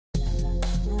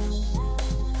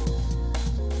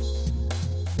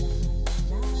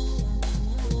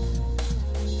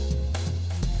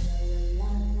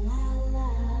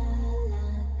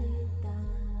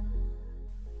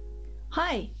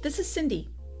Hi, this is Cindy.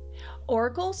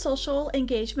 Oracle Social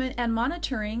Engagement and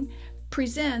Monitoring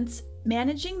presents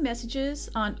Managing Messages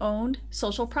on Owned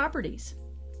Social Properties.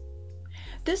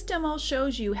 This demo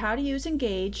shows you how to use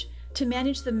Engage to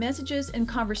manage the messages and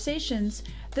conversations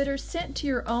that are sent to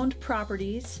your owned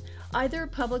properties, either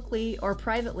publicly or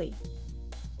privately.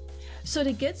 So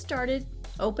to get started,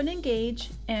 open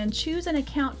Engage and choose an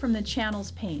account from the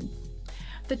Channels pane.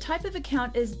 The type of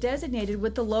account is designated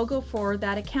with the logo for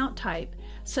that account type,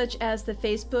 such as the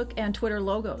Facebook and Twitter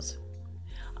logos.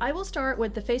 I will start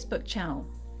with the Facebook channel.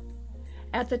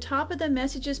 At the top of the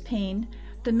Messages pane,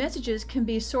 the messages can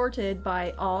be sorted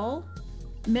by all,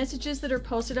 messages that are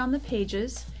posted on the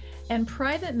pages, and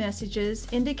private messages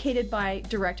indicated by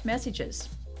direct messages.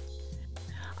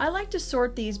 I like to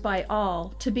sort these by all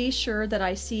to be sure that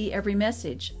I see every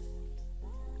message.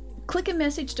 Click a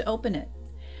message to open it.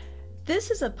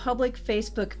 This is a public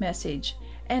Facebook message,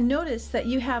 and notice that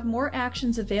you have more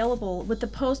actions available with the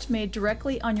post made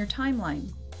directly on your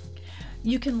timeline.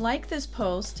 You can like this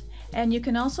post, and you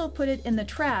can also put it in the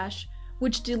trash,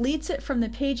 which deletes it from the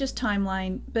Pages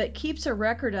timeline but keeps a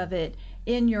record of it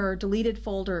in your deleted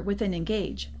folder within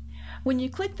Engage. When you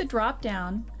click the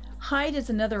drop-down, Hide is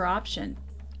another option,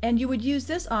 and you would use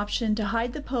this option to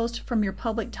hide the post from your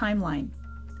public timeline.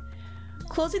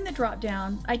 Closing the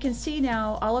drop-down, I can see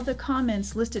now all of the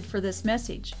comments listed for this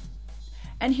message.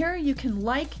 And here you can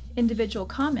like individual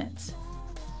comments.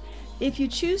 If you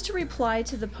choose to reply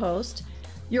to the post,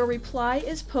 your reply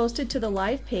is posted to the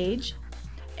live page,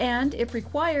 and if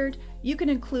required, you can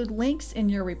include links in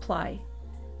your reply.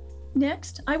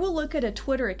 Next, I will look at a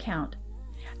Twitter account.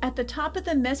 At the top of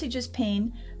the Messages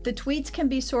pane, the tweets can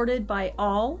be sorted by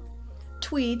all,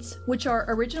 tweets, which are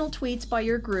original tweets by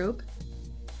your group,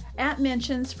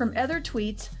 @mentions from other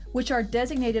tweets, which are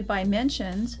designated by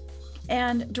mentions,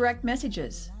 and direct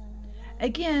messages.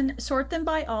 Again, sort them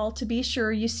by all to be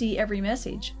sure you see every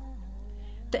message.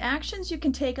 The actions you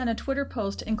can take on a Twitter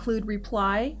post include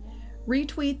reply,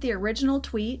 retweet the original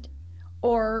tweet,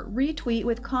 or retweet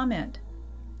with comment.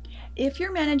 If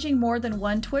you're managing more than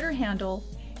one Twitter handle,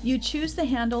 you choose the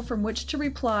handle from which to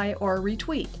reply or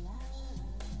retweet.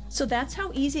 So that's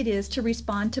how easy it is to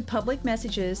respond to public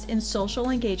messages in social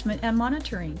engagement and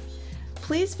monitoring.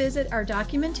 Please visit our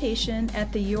documentation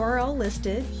at the URL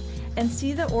listed and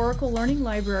see the Oracle Learning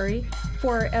Library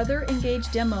for our other Engage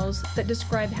demos that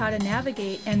describe how to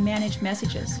navigate and manage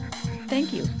messages.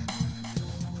 Thank you.